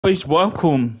Guys,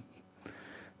 welcome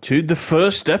to the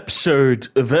first episode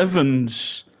of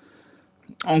Evans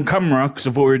on camera, because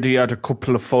I've already had a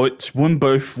couple of fights. Won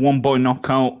both, one by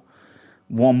knockout,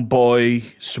 one by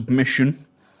submission.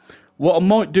 What I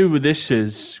might do with this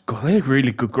is, God, they have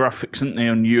really good graphics, aren't they,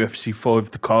 on UFC 5,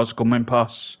 the cars coming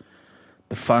past,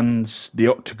 the fans, the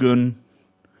octagon.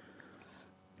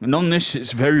 And on this,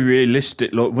 it's very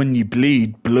realistic, like when you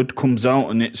bleed, blood comes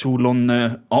out and it's all on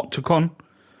the octagon.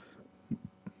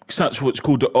 That's what's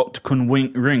called the octagon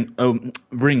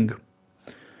ring.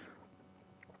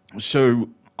 So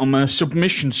I'm a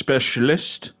submission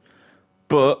specialist,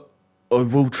 but I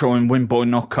will try and win by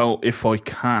knockout if I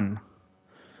can.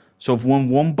 So I've won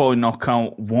one by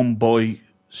knockout, one by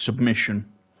submission.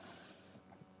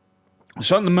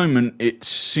 So at the moment, it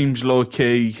seems like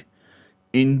a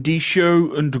indie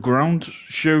show, underground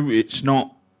show. It's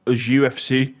not as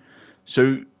UFC.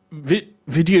 So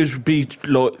videos would be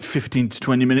like 15 to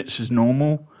 20 minutes as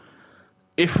normal.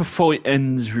 If a fight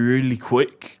ends really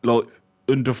quick, like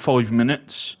under 5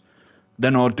 minutes,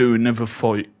 then I'll do another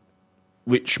fight,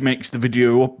 which makes the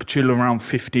video up till around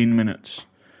 15 minutes.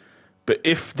 But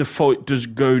if the fight does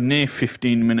go near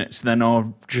 15 minutes, then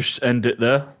I'll just end it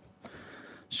there.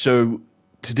 So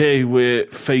today we're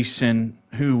facing...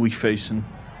 Who are we facing?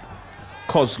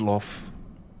 Koslov.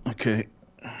 Okay.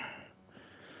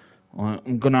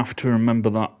 I'm going to have to remember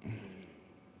that.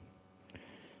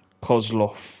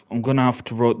 Koslov. I'm going to have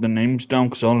to write the names down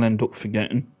because I'll end up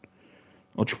forgetting.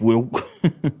 I just will.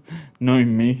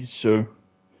 Knowing me, so...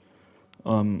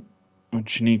 I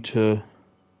just need to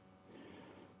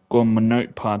go on my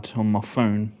notepad on my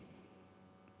phone.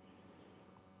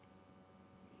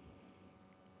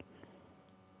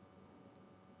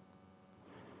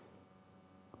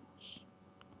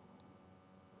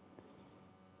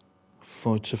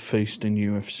 Fighter faced in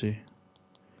UFC.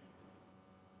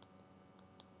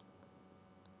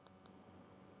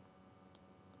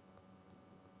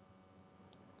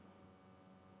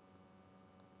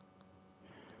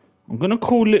 I'm gonna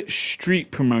call it street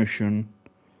promotion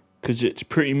because it's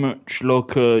pretty much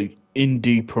like a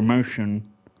indie promotion.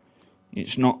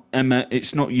 It's not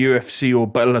UFC or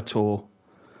Bellator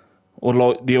or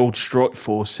like the old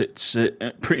Strikeforce. It's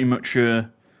pretty much a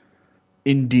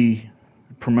indie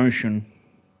promotion.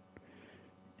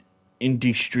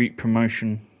 Indie street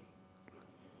promotion.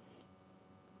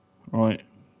 Right.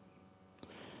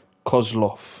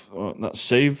 Koslov. That's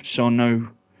saved, so I know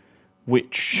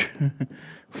which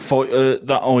fighter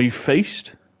that I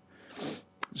faced.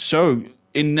 So,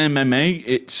 in MMA,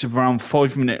 it's around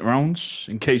 5-minute rounds,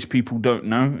 in case people don't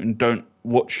know and don't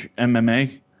watch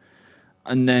MMA.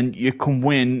 And then you can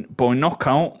win by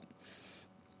knockout,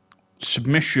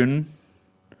 submission,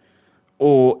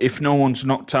 or if no one's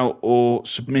knocked out or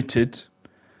submitted,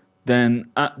 then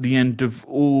at the end of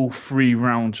all 3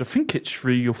 rounds, I think it's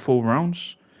 3 or 4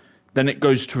 rounds, then it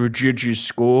goes to a judge's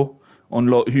score on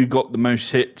like who got the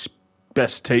most hits,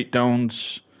 best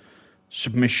takedowns,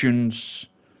 submissions.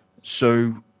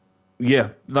 So,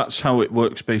 yeah, that's how it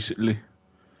works basically.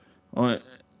 Alright,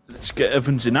 let's get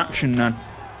Evans in action then.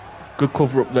 Good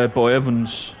cover up there by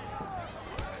Evans.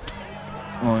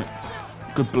 Alright,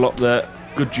 good block there.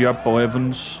 Good jab by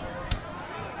Evans.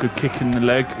 Good kick in the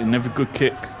leg. Another good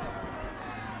kick.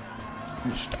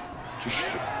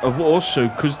 I've also,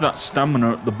 because that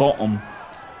stamina at the bottom,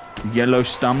 yellow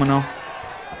stamina,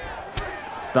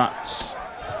 that's...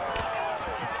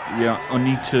 Yeah, I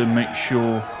need to make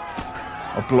sure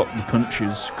I block the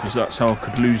punches, because that's how I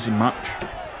could lose the match.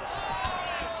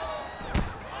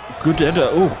 Good header.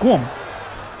 Oh, go on.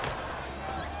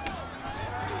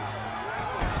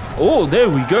 Oh, there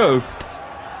we go.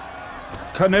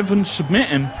 Can Evans submit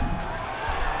him?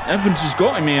 Evans has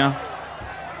got him here.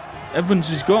 Evans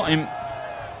has got him.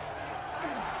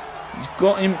 He's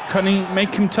got him. Can he make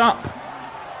him tap?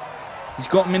 He's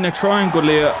got him in a triangle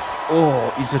here.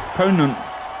 Oh, his opponent.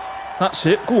 That's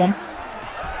it. Go on.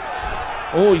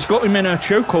 Oh, he's got him in a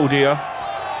chokehold here.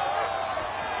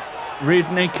 Rear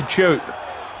naked choke.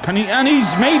 Can he? And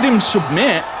he's made him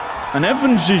submit. And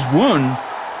Evans has won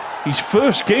his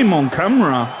first game on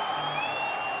camera.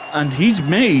 And he's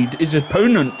made his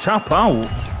opponent tap out.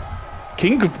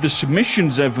 King of the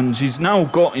submissions, Evans. He's now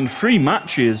got in 3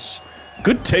 matches.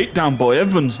 Good takedown by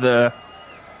Evans there.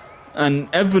 And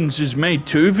Evans has made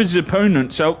 2 of his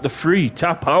opponents out the 3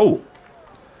 tap out.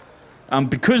 And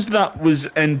because that was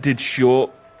ended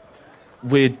short,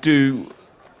 we'd do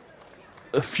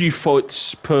a few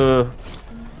fights per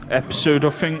episode, I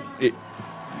think.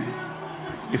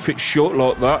 If it's short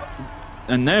like that.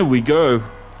 And there we go.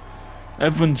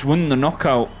 Evans won the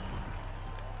knockout.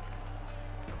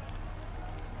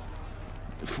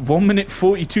 1 minute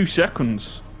 42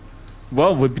 seconds.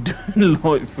 Well, we'll be doing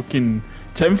like fucking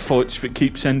 10 fights if it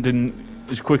keeps ending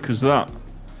as quick as that.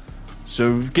 So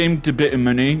we've gained a bit of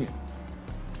money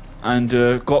and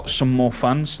got some more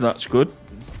fans, so that's good.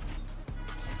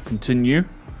 Continue.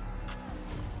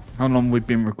 How long we've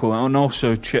been recording, and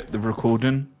also check the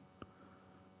recording.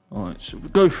 Alright, so we'll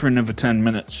go for another 10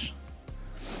 minutes.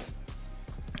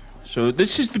 So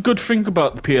this is the good thing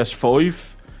about the PS5.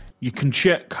 You can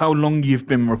check how long you've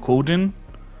been recording.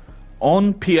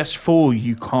 On PS4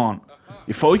 you can't.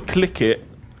 If I click it,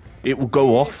 it will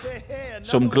go off.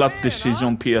 So I'm glad this is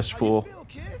on PS4.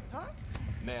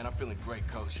 Man, I'm feeling great,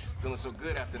 coach. Feeling so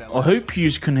good after that. I hope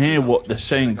you can hear what they're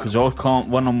saying, because I can't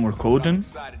when I'm recording.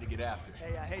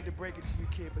 Hey, I hate to break it to you,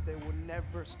 kid, but there will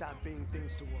never stop being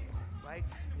things to work on, right?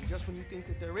 And just when you think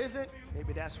that there isn't,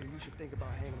 maybe that's when you should think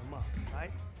about hanging them up,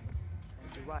 right?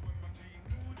 But you're right.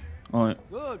 Alright.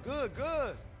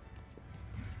 Good.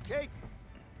 Okay.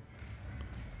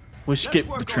 We'll skip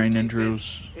the training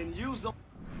drills.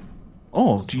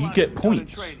 Oh, do you get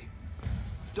points?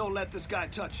 Don't let this guy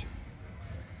touch you.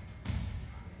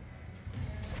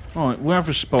 Alright, we'll have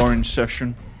a sparring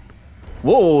session.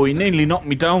 Whoa, he nearly knocked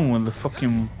me down with the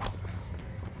fucking...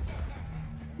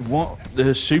 What?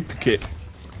 The super kick.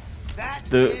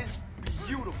 That is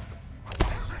beautiful.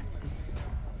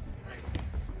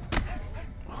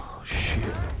 Oh, shit.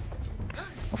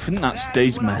 I think that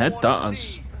stays my head, that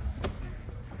has.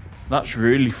 That's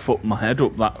really fucked my head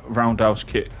up, that roundhouse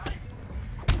kick.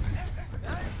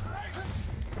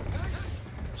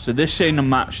 So this ain't a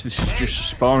match, this is just a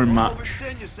sparring match.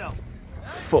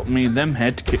 Fuck me, them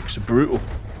head kicks are brutal.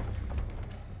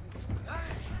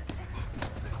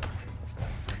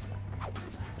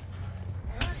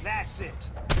 That's it.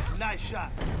 Nice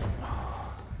shot.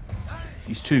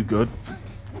 He's too good.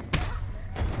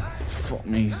 Fuck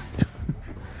me.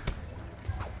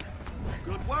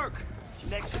 Good work.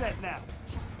 Next set now.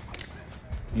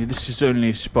 Yeah, this is only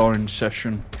a sparring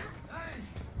session.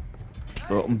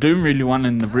 But I'm doing really well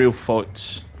in the real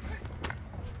fights.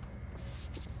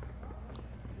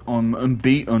 I'm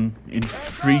unbeaten in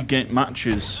 3 game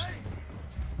matches.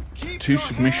 2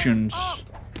 submissions.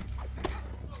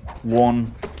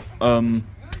 1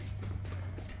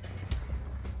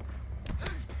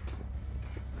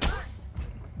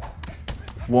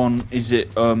 one is it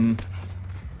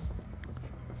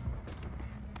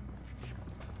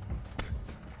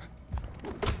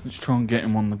let's try and get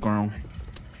him on the ground.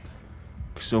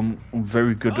 Because I'm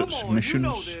very good at submissions.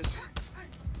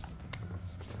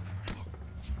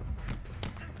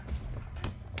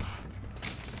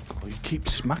 Oh, you keep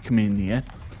smacking me in the head.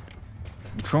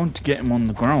 I'm trying to get him on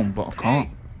the ground, but I can't.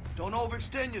 Hey, don't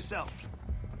overextend yourself.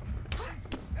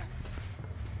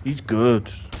 He's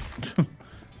good.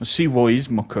 I see why he's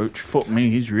my coach. Fuck me,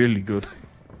 he's really good.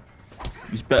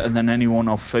 He's better than anyone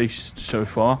I've faced so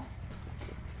far.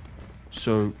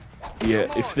 So,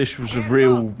 yeah, if this was a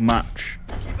real match,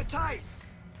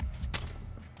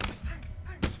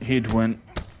 he'd win.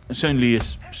 It's only a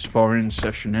sparring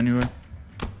session anyway.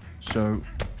 So,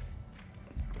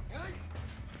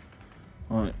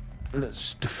 alright,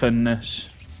 let's defend this.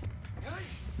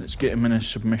 Let's get him in a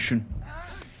submission.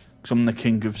 Because I'm the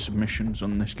king of submissions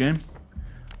on this game.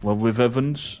 Well, with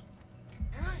Evans.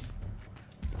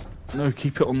 No,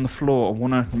 keep it on the floor. I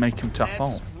want to make him tap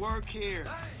out. Work here.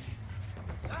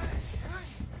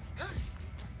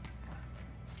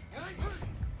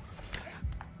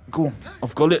 Go on,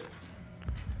 I've got it.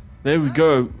 There we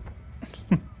go.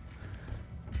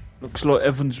 Looks like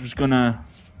Evans was gonna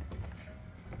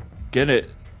get it.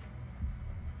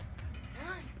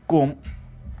 Go on,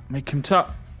 make him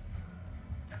tap.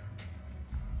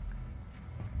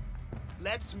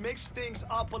 Let's mix things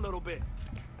up a little bit.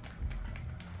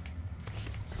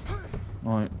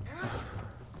 Right.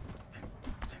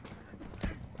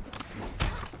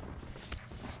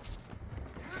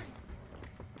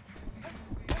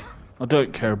 I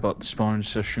don't care about the sparring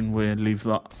session, we'll leave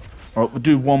that. Alright, we'll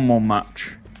do one more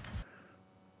match.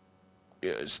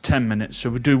 Yeah, it's 10 minutes, so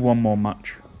we'll do one more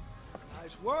match.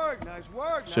 Nice work, nice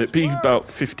work. So it'd be about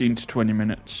 15 to 20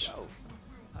 minutes.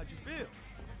 How'd you feel?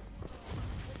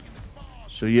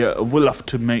 So yeah, we'll have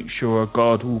to make sure I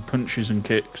guard all punches and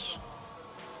kicks.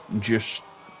 And just...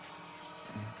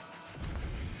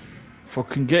 If I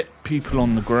can get people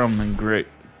on the ground, then great.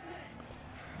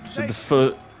 So the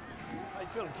first... How you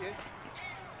feeling, kid?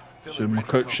 So my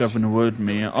coach having a word with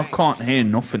me. I can't hear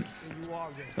nothing.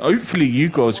 Hopefully you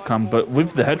guys can, but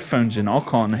with the headphones in, I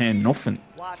can't hear nothing.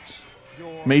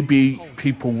 Maybe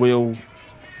people will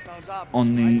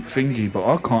on the thingy, but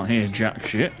I can't hear jack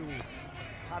shit.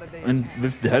 And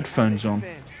with the headphones on.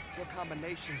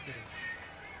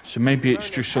 So maybe it's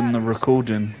just on the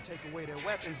recording.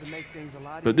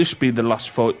 But this will be the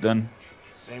last fight then.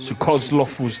 So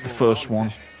Koslov was the first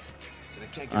one.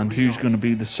 And who's going to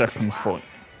be the second fight?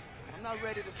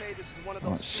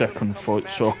 Right, second fight,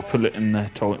 so I can put it in their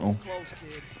title.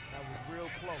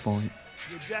 Fight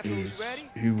is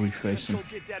who we facing.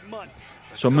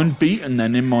 So I'm unbeaten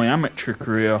then in my amateur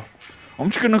career. I'm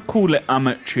just going to call it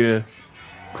amateur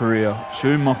career. So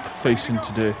who am I facing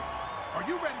today? Are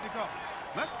you ready to go?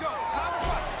 Let's go.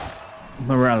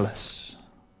 Morales.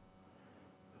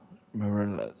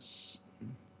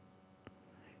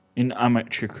 In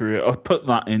amateur career. I'll put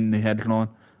that in the headline.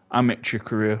 Amateur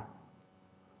career.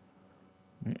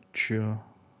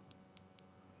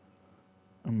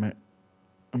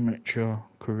 Amateur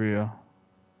career.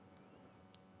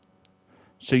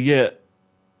 So yeah.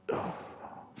 Oh,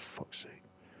 fuck's sake.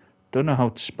 Don't know how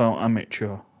to spell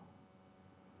amateur.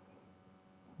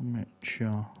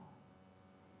 Amateur.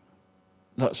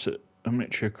 That's it.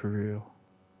 Amateur career.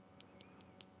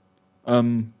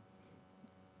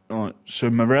 Right, so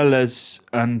Morales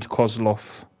and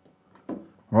Koslov.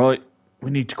 Right, we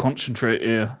need to concentrate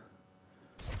here.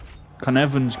 Can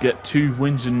Evans get 2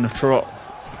 wins in the trot?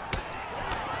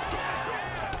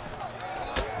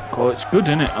 God, it's good,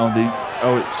 isn't it?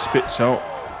 How it spits out.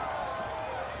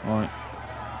 Right,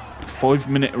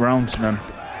 5-minute rounds then.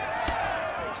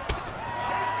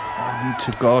 I need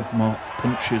to guard my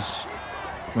punches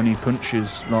when he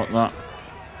punches like that.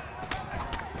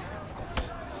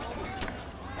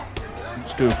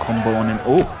 Let's do a combo on him.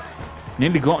 Oh,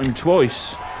 nearly got him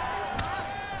twice.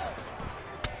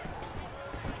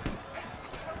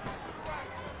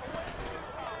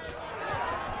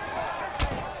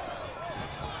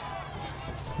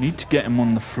 Need to get him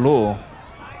on the floor.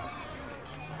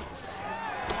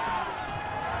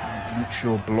 Make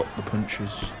sure I block the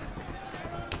punches.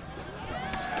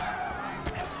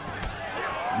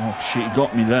 Oh shit, he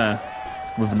got me there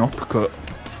with an uppercut.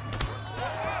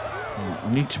 I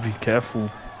need to be careful.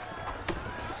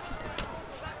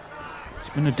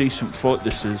 It's been a decent fight,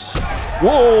 this is.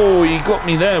 Whoa, he got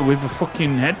me there with a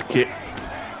fucking head kick.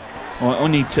 Right, I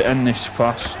need to end this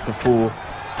fast before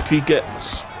if he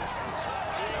gets...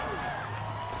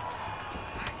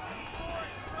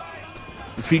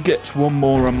 If he gets one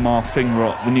more on my thing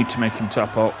right, we need to make him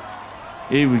tap out.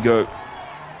 Here we go.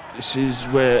 This is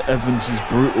where Evans is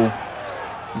brutal.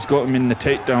 He's got him in the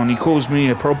takedown. He caused me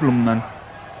a problem then.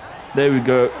 There we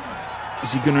go.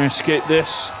 Is he going to escape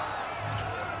this?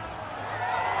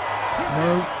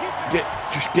 No.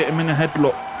 Just get him in a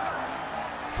headlock.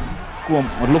 Go on.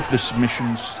 I love the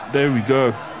submissions. There we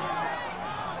go.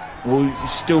 Oh, he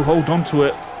still hold on to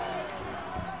it.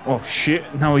 Oh shit.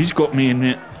 Now he's got me in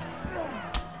it.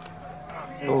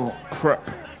 Oh crap.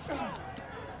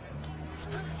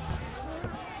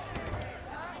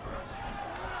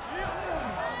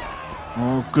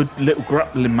 Oh, good little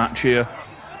grappling match here.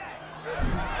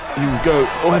 Here we go.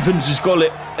 Oh, Evans has got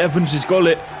it. Evans has got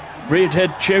it. Rear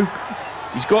head choke.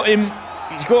 He's got him.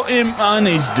 He's got him. And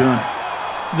he's done.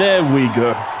 There we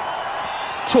go.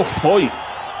 Tough fight.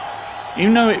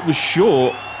 Even though it was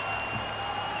short,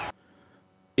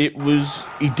 he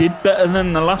did better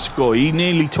than the last guy. He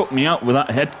nearly took me out with that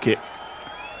head kick.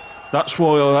 That's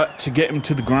why I had to get him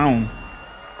to the ground.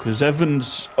 Because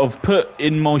Evans, I've put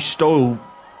in my style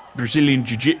Brazilian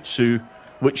Jiu-Jitsu,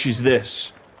 which is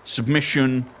this.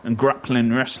 Submission and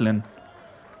grappling wrestling.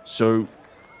 So,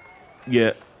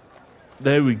 yeah.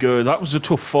 There we go. That was a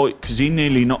tough fight because he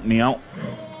nearly knocked me out.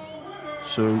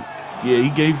 So, yeah, he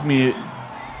gave me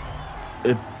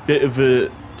a bit of a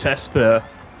test there.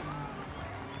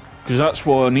 Because that's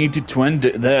why I needed to end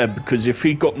it there. Because if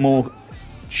he got more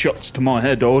shots to my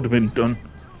head, I would have been done.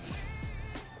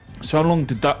 So how long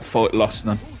did that fight last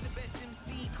then?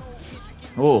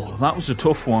 Oh, that was a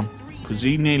tough one. Because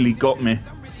he nearly got me.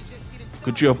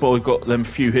 Good job I got them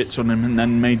few hits on him and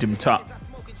then made him tap.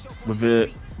 With a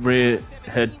rear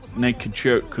head naked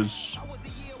choke. Because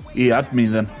he had me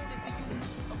then.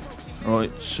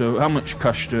 Right, so how much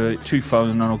cash do I?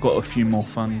 2,000 and I've got a few more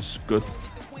fans. Good.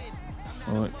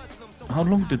 Right. How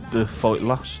long did the fight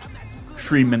last?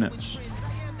 3 minutes.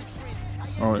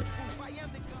 Alright.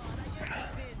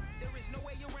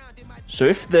 So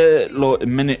if they're like a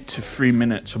minute to 3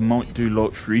 minutes, I might do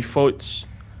like 3 fights.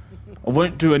 I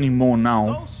won't do any more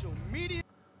now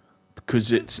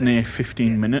because it's near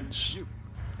 15 minutes.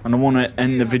 And I want to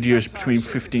end the videos between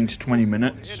 15 to 20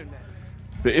 minutes.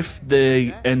 But if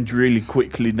they end really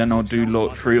quickly, then I'll do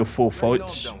like 3 or 4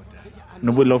 fights. And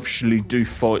I will obviously do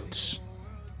fights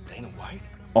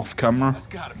off camera.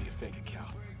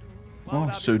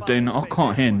 Oh, so Dana, I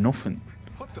can't hear nothing.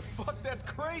 What the fuck? That's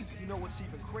crazy. You know what's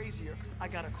even crazier? I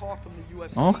got a call from the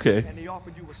UFC. Okay. And they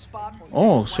offered you a spot on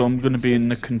Oh, Dana so I'm White's going to be in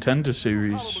the Contender Contender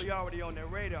Series. Probably already on their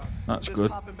radar. That's Just good.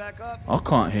 popping back up, I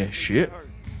can't hear shit. hurt.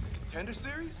 Contender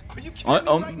series? Are you kidding me right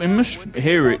I now? must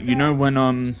hear it, you know, when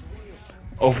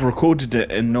I've recorded it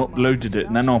and uploaded it,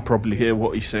 and then I'll probably hear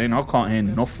what he's saying. I can't hear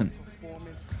nothing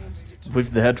Performance Institute.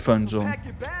 with the headphones on, Pack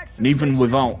your bags and even sensation.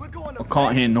 without, We're going to I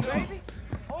can't hear Vegas, nothing. baby.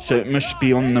 So it must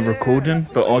be on the recording,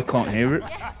 but I can't hear it.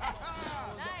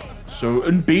 So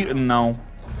unbeaten now,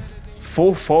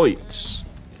 4 fights,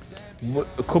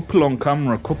 a couple on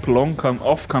camera, a couple on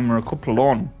off camera, a couple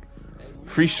on,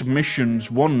 3 submissions,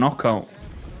 1 knockout.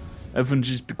 Evans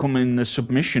is becoming the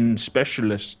submission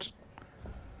specialist.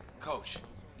 Coach,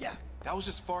 Yeah, that was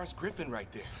just Forrest Griffin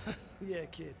right there. yeah,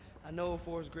 kid. I know who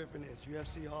Forrest Griffin is.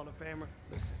 UFC Hall of Famer.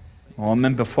 Listen. Oh, I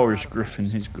remember Forrest Griffin,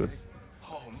 he's good.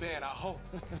 Oh man, I hope.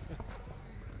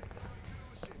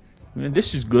 Yeah,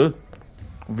 this is good.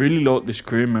 I really like this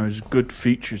career mode. There's good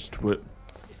features to it.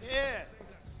 Yeah.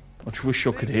 I just wish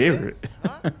I could hear it.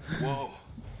 Whoa,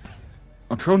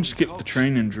 I'll try and skip the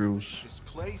training drills, this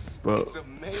place but is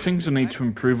amazing. things I need to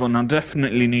improve on. I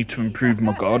definitely need to improve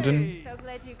my garden. So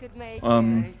glad you could make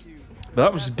Thank you. But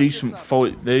that was a decent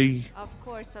fight. Of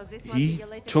course, so this must be He your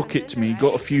latest took it to me, contender, got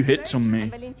a right? few hits on I'm me,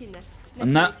 Valentina. Nice and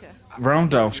to that meet you.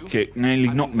 roundhouse kick nearly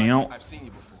knocked me out. I've seen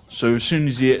you before. So as soon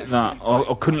as he hit that,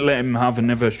 I couldn't let him have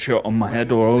another shot on my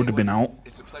head, or I would have been out.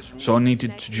 It's a pleasure So I meeting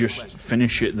needed to just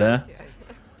finish it there.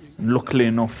 And luckily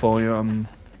enough, I A lot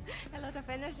of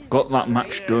energy got this that one,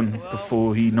 match right? done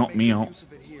before he knocked me out.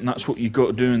 And that's what you got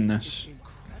to do in this.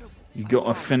 You got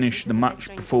to finish the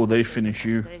match before they finish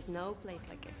you. There is no place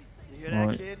like it. You hear that,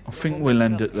 Right, kid? I Don't think go we'll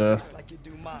messing end up it this there. place like you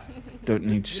do mine. Don't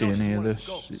need to see You know any of what this.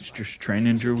 you want. Go. It's just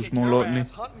training drills, Kick more your likely. ass,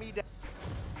 hunt me down.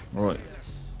 Right.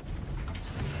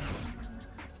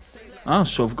 Ah,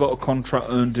 so I've got a contract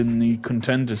earned in the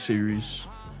Contender Series.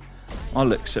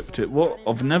 I'll accept it. What?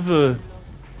 I've never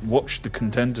watched the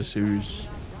Contender Series.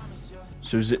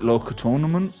 So is it like a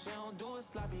tournament?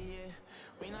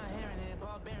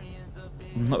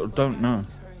 I don't know.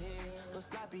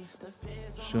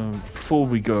 So before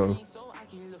we go,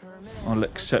 I'll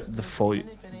accept the fight.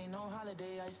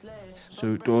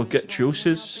 So do I get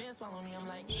choices?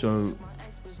 So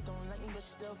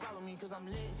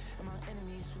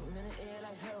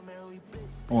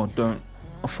oh, I don't.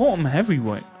 I thought I'm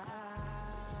heavyweight.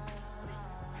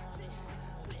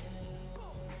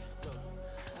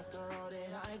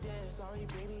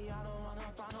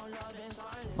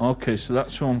 Okay, so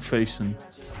that's who I'm facing.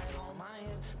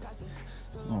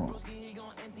 Oh.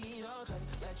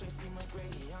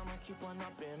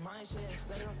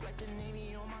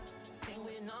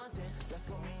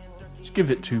 Let's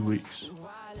give it 2 weeks.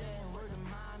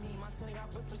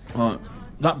 Alright,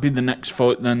 that'd be the next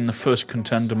fight then, the first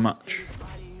contender match.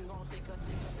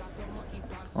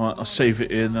 Alright, I'll save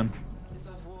it here then.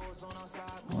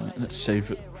 Alright, let's save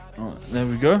it. Alright, there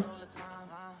we go.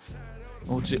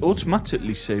 Or does it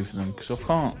automatically save them? Because I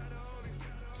can't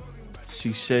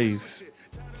see save.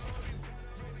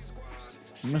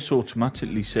 It must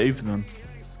automatically save them.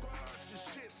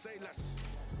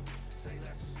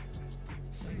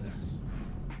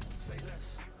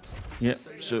 Yep,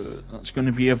 so that's going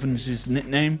to be Evans's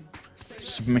nickname,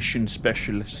 Submission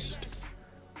Specialist.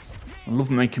 I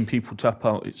love making people tap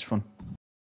out, it's fun.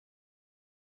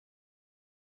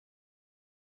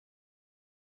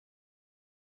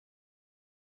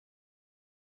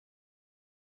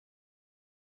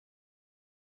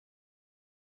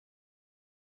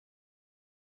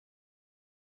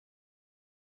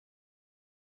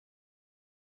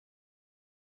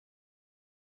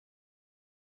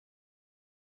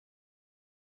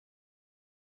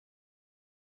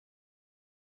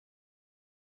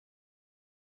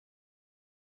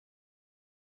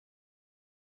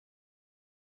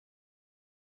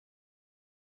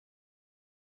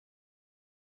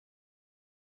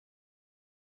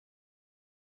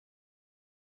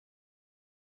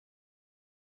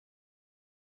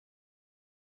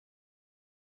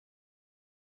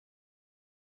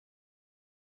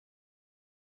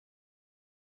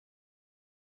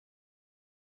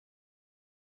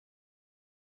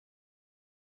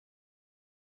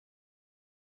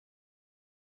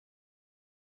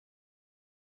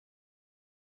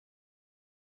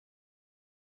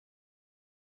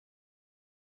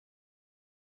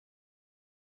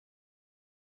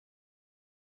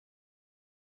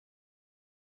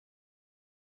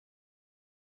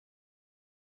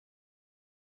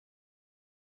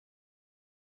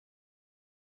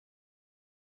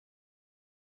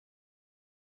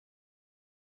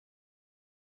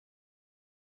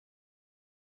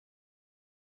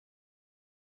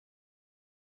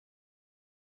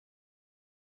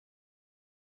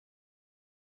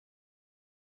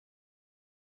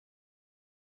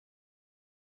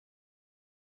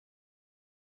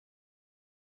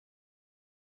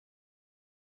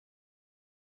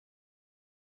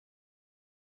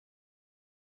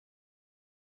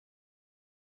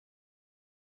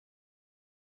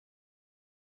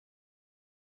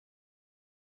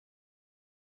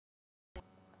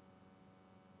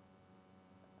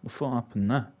 fuck happened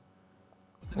there?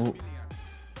 Oh,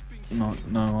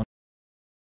 no.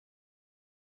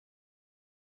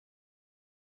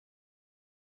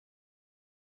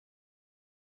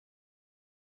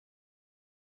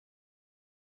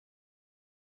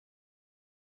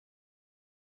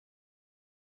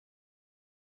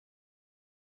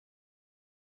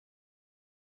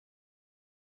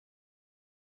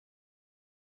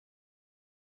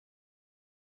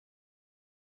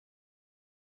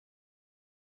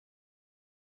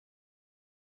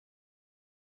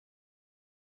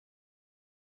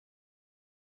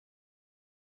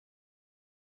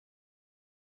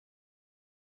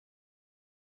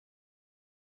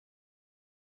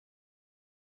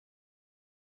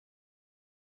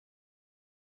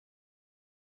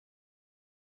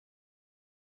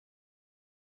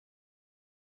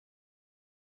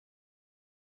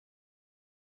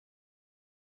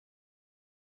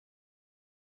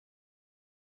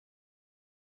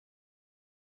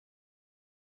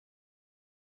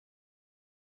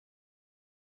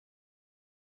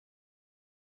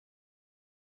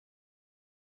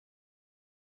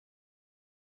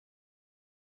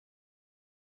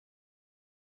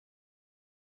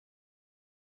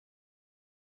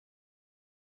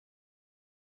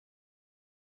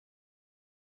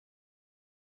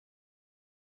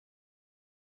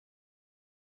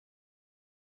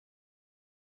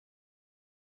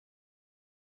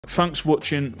 Thanks for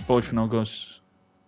watching. Bye for now, guys.